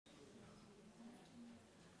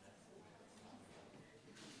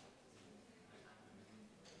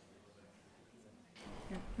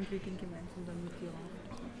Und wir gehen gemeinsam dann mit dir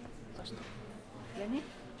rauf. Lenny?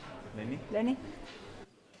 Lenny? Lenny?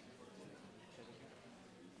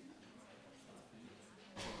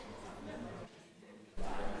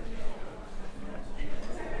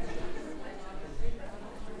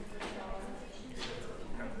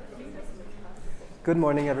 Good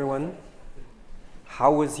morning, everyone.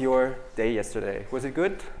 How was your day yesterday? Was it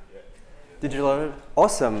good? Did you learn?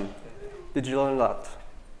 Awesome. Did you learn a lot?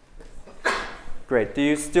 Great. Do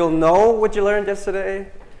you still know what you learned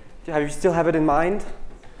yesterday? Have you still have it in mind?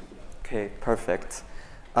 Okay, perfect.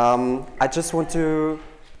 I just want to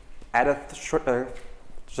add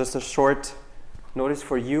just a short notice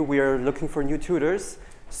for you. We are looking for new tutors.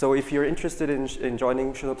 So if you're interested in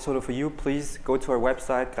joining Sono for You, please go to our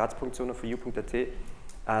website, graz.sono4u.at,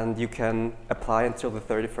 and you can apply until the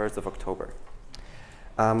 31st of October.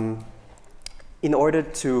 In order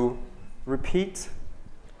to repeat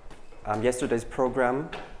yesterday's program,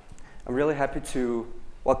 I'm really happy to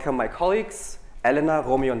welcome my colleagues, Elena,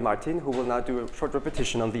 Romeo, and Martin, who will now do a short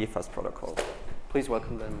repetition on the eFAST protocol. Please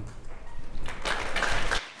welcome them.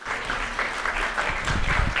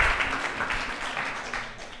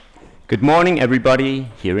 Good morning,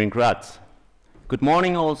 everybody here in Graz. Good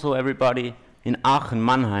morning also, everybody in Aachen,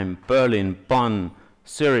 Mannheim, Berlin, Bonn,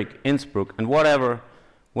 Zurich, Innsbruck, and whatever,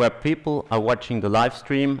 where people are watching the live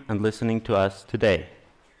stream and listening to us today.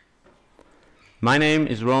 My name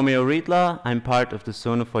is Romeo Riedler. I'm part of the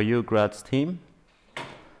Sono for You Graz team.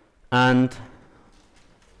 And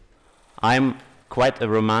I'm quite a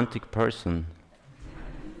romantic person.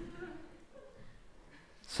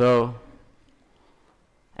 So,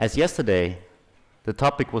 as yesterday, the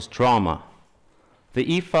topic was trauma. The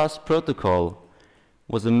eFAST protocol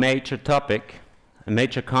was a major topic, a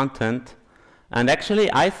major content, and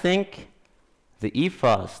actually I think the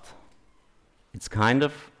eFAST, it's kind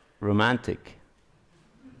of romantic.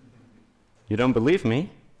 You don't believe me?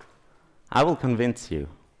 I will convince you.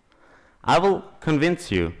 I will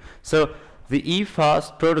convince you. So the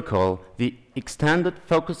eFAST protocol, the extended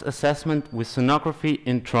focus assessment with sonography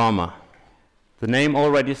in trauma. The name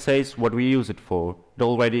already says what we use it for. It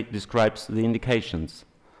already describes the indications.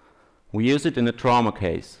 We use it in a trauma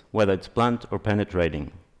case, whether it's blunt or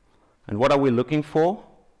penetrating. And what are we looking for?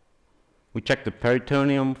 We check the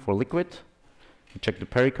peritoneum for liquid, we check the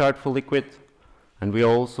pericard for liquid, and we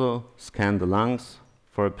also scan the lungs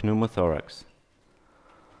for a pneumothorax.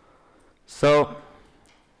 So,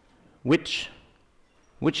 which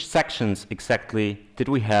sections exactly did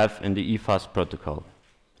we have in the eFAST protocol?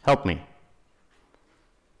 Help me.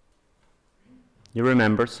 You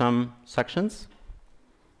remember some sections?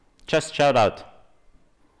 Just shout out.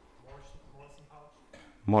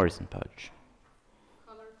 Morrison pouch.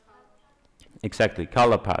 Color pouch. Exactly,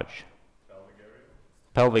 color pouch.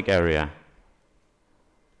 Pelvic area.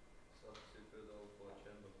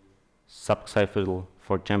 Suboccipital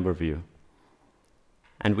for chamber view.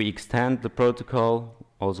 And we extend the protocol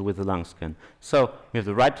also with the lung scan. So we have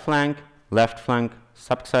the right flank, left flank,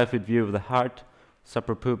 suboccipital view of the heart,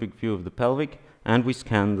 suprapubic view of the pelvic, and we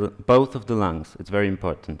scan both of the lungs. It's very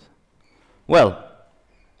important. Well,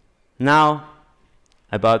 now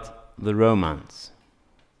about the romance.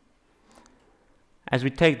 As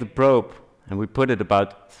we take the probe and we put it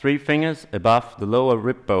about 3 fingers above the lower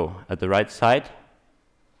rib bow at the right side,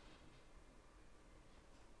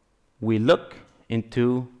 we look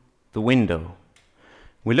into the window.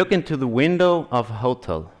 We look into the window of a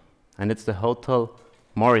hotel, and it's the Hotel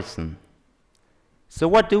Morrison. So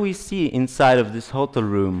what do we see inside of this hotel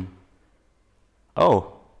room?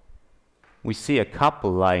 Oh, we see a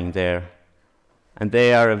couple lying there, and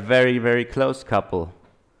they are a very, very close couple.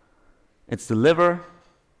 It's the liver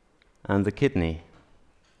and the kidney.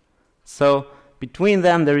 So between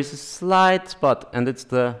them there is a slight spot, and it's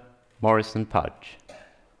the Morrison pouch.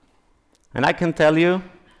 And I can tell you,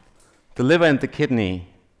 the liver and the kidney,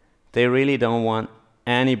 they really don't want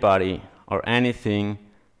anybody or anything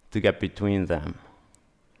to get between them.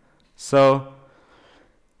 So,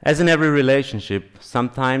 as in every relationship,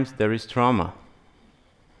 sometimes there is trauma.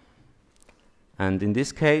 And in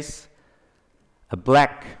this case, a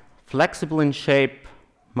black, flexible in shape,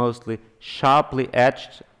 mostly sharply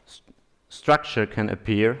edged structure can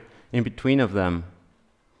appear in between of them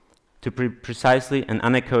to be precisely an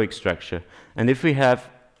anechoic structure. And if we have,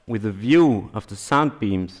 with the view of the sound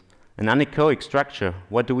beams, an anechoic structure,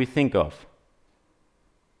 what do we think of?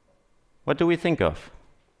 What do we think of?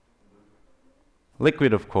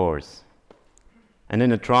 Liquid, of course. And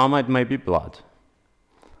in a trauma, it may be blood.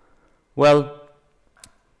 Well,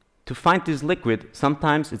 to find this liquid,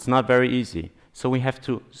 sometimes it's not very easy. So we have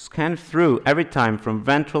to scan through every time from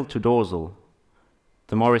ventral to dorsal.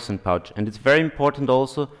 the Morrison pouch. And it's very important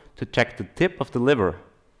also to check the tip of the liver,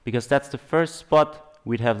 because that's the first spot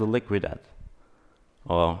we'd have the liquid at,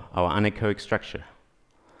 or our anechoic structure.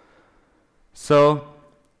 So,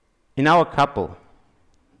 in our couple,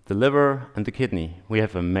 the liver and the kidney, we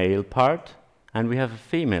have a male part and we have a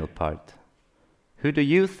female part. Who do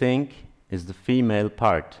you think is the female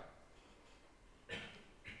part?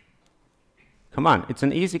 Come on, it's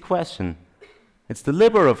an easy question. It's the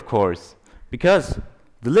liver, of course, because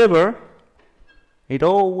the liver, it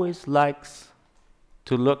always likes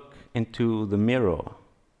to look into the mirror.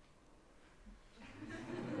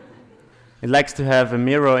 It likes to have a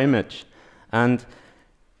mirror image. And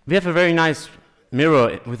we have a very nice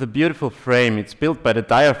mirror with a beautiful frame. It's built by the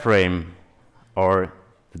diaphragm, or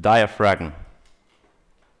the diaphragm,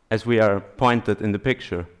 as we are pointed in the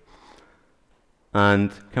picture.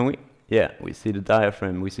 And can we? Yeah, we see the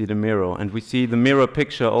diaphragm, we see the mirror, and we see the mirror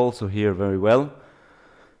picture also here very well.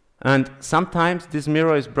 And sometimes this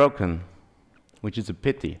mirror is broken, which is a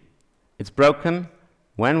pity. It's broken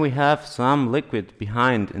when we have some liquid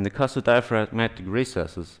behind in the cosodiaphragmatic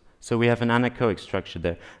recesses. So we have an anechoic structure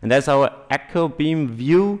there. And as our echo beam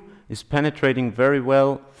view is penetrating very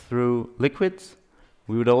well through liquids,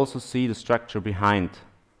 we would also see the structure behind.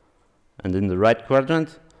 And in the right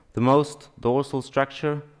quadrant, the most dorsal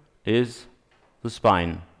structure is the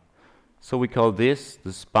spine. So we call this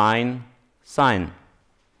the spine sign.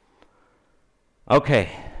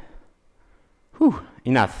 Okay. Whew,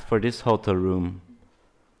 enough for this hotel room.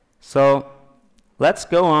 So let's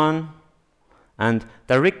go on, and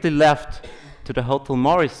directly left to the Hotel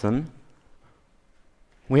Morrison,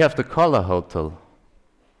 we have the collar hotel.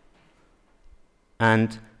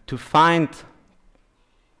 And to find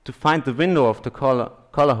the window of the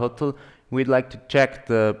collar hotel, we'd like to check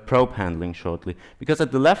the probe handling shortly. Because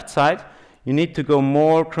at the left side, you need to go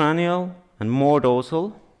more cranial and more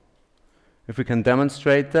dorsal, if we can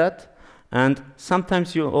demonstrate that. And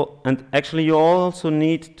sometimes you also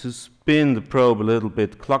need to spin the probe a little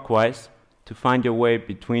bit clockwise to find your way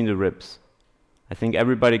between the ribs. I think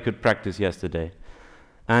everybody could practice yesterday.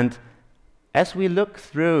 And as we look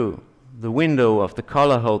through the window of the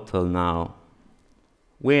collar hotel now,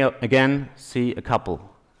 we again see a couple.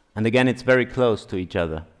 And again, it's very close to each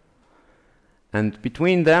other. And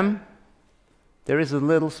between them, there is a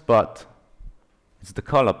little spot. It's the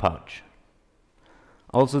collar pouch.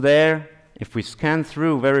 Also there, if we scan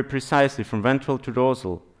through very precisely from ventral to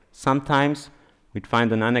dorsal, sometimes we'd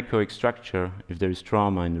find an anechoic structure if there is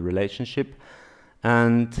trauma in the relationship.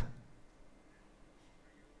 And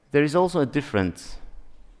there is also a difference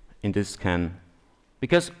in this scan,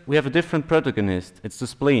 because we have a different protagonist. It's the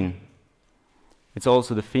spleen. It's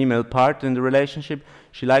also the female part in the relationship.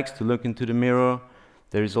 She likes to look into the mirror.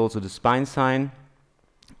 There is also the spine sign,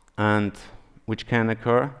 and which can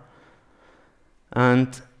occur.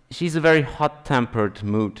 And she's a very hot-tempered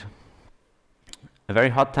mood. A very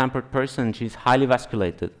hot-tempered person. She's highly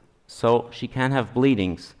vasculated, so she can have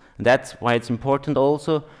bleedings. And that's why it's important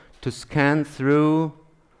also to scan through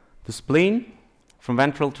the spleen from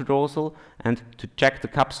ventral to dorsal and to check the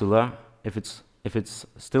capsula if it's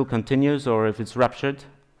still continuous or if it's ruptured.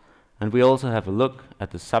 And we also have a look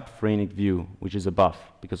at the subphrenic view, which is above,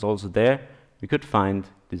 because also there we could find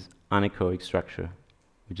this anechoic structure,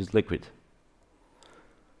 which is liquid.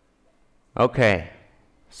 Okay,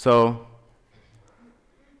 so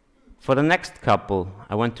for the next couple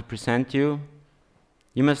I want to present you,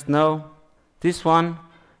 you must know this one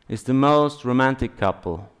is the most romantic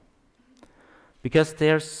couple, because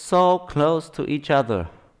they're so close to each other.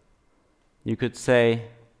 You could say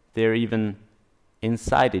they're even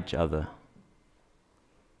inside each other.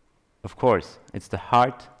 Of course, it's the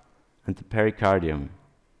heart and the pericardium.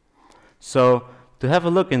 So, to have a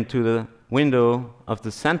look into the window of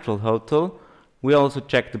the central hotel, we also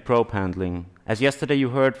check the probe handling. As yesterday you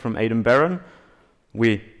heard from Aidan Barron,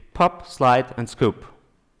 we pop, slide, and scoop.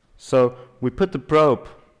 So, we put the probe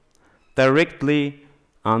directly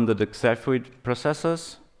under the xiphoid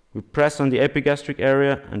processes. We press on the epigastric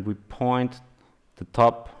area and we point the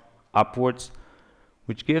top upwards,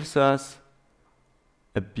 which gives us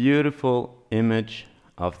a beautiful image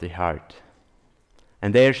of the heart.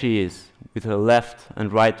 And there she is, with her left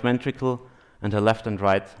and right ventricle and her left and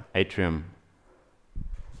right atrium,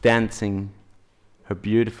 dancing her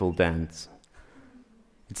beautiful dance.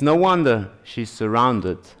 It's no wonder she's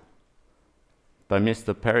surrounded by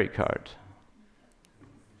Mr. Pericard.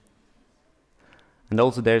 And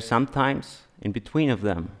also there sometimes, in between of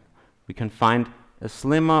them, we can find a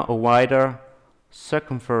slimmer or wider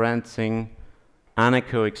circumferencing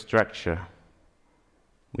anechoic structure,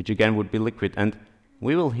 which again would be liquid. And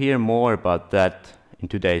we will hear more about that in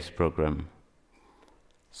today's program.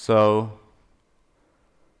 So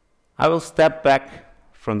I will step back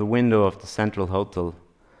from the window of the Central Hotel,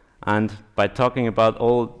 and by talking about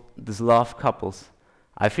all these love couples,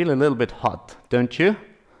 I feel a little bit hot, don't you?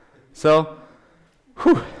 So,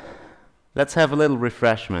 let's have a little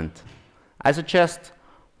refreshment. I suggest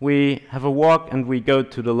we have a walk and we go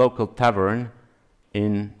to the local tavern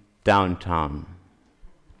in downtown.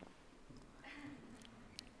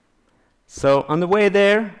 So on the way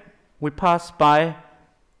there, we pass by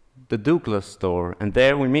the Douglas store, and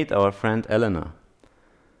there we meet our friend Elena.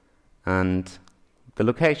 And the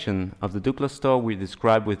location of the Douglas store we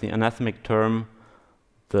describe with the anatomic term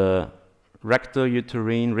the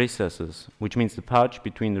recto-uterine recesses, which means the pouch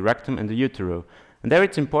between the rectum and the utero. And there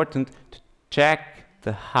it's important to check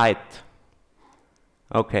the height.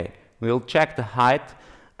 Okay, we'll check the height,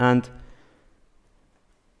 and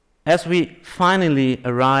as we finally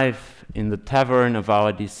arrive in the tavern of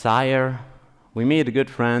our desire, we meet a good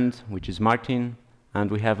friend, which is Martin, and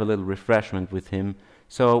we have a little refreshment with him.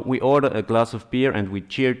 So we order a glass of beer and we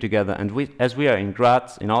cheer together. And as we are in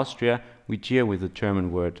Graz, in Austria, we cheer with the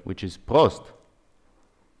German word, which is Prost.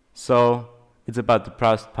 So it's about the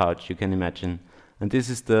Prost pouch, you can imagine. And this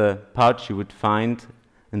is the pouch you would find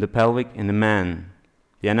in the pelvic in a man.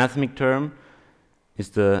 The anatomic term is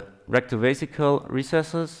the rectovesical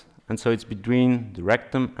recesses, and so it's between the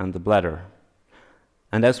rectum and the bladder.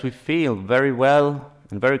 And as we feel very well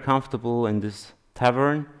and very comfortable in this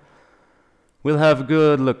tavern, we'll have a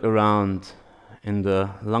good look around in the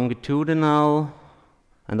longitudinal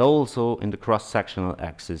and also in the cross-sectional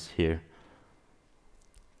axis here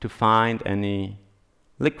to find any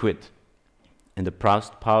liquid in the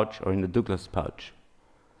Proust pouch or in the Douglas pouch.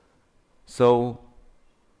 So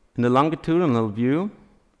in the longitudinal view,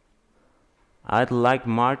 I'd like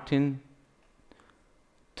Martin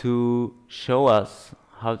to show us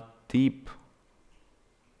how deep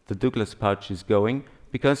the Douglas pouch is going,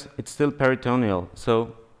 because it's still peritoneal,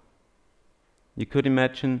 so you could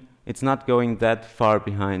imagine it's not going that far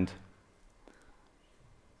behind.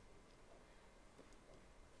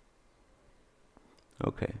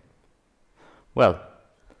 Okay. Well,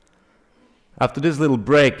 after this little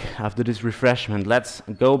break, after this refreshment, let's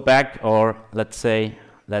go back, or let's say,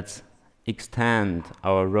 let's extend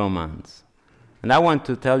our romance. And I want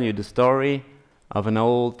to tell you the story of an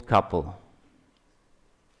old couple.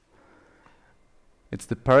 It's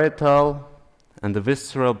the parietal and the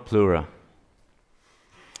visceral pleura.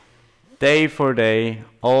 Day for day,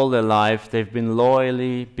 all their life, they've been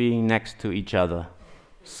loyally being next to each other,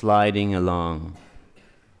 sliding along,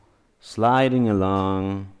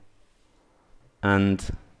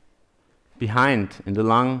 and behind, in the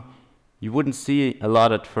lung, you wouldn't see a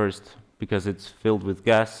lot at first because it's filled with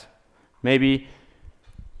gas. Maybe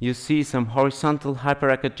you see some horizontal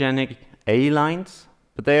hyperechogenic A lines,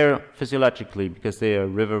 but they are physiologically because they are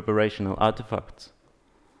reverberational artifacts.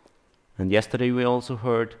 And yesterday we also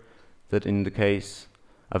heard that in the case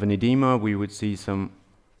of an edema we would see some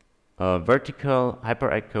vertical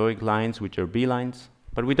hyperechoic lines, which are B lines,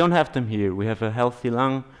 but we don't have them here. We have a healthy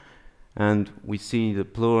lung, and we see the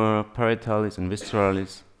pleura, parietalis and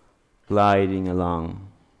visceralis gliding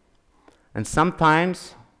along. And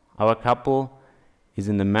sometimes our couple is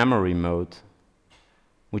in the memory mode,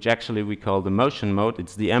 which actually we call the motion mode.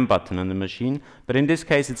 It's the M button on the machine, but in this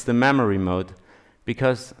case it's the memory mode,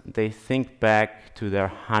 because they think back to their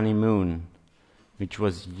honeymoon, which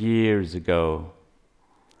was years ago.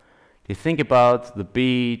 They think about the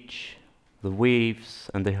beach, the waves,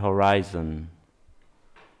 and the horizon.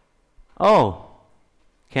 Oh,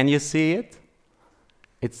 can you see it?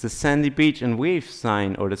 It's the sandy beach and wave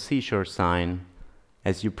sign, or the seashore sign,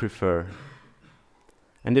 as you prefer.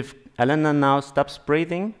 And if Elena now stops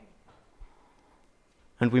breathing,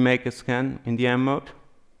 and we make a scan in the M mode,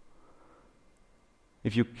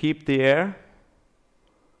 if you keep the air,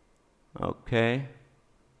 okay,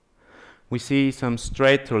 we see some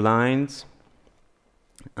straighter lines,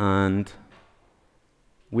 and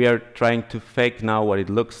we are trying to fake now what it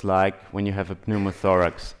looks like when you have a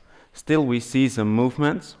pneumothorax. Still we see some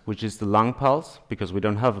movements, which is the lung pulse, because we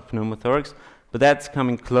don't have a pneumothorax, but that's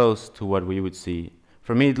coming close to what we would see.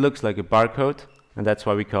 For me it looks like a barcode, and that's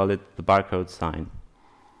why we call it the barcode sign.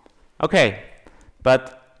 Okay,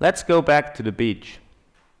 but let's go back to the beach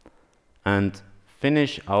and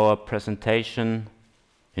finish our presentation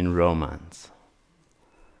in romance.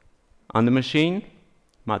 On the machine,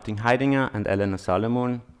 Martin Heidinger and Elena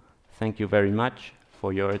Salomon, thank you very much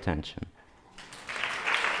for your attention.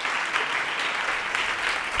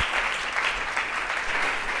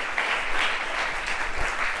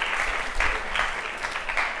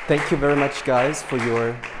 Thank you very much, guys, for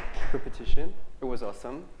your repetition. It was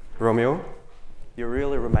awesome. Romeo, you're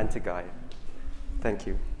really a romantic guy. Thank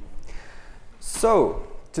you. So,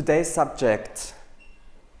 today's subject.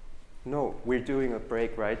 No, we're doing a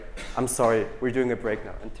break, right? I'm sorry, we're doing a break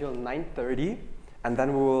now until 9:30, and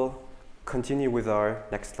then we will continue with our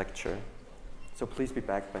next lecture. So please be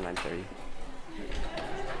back by 9:30.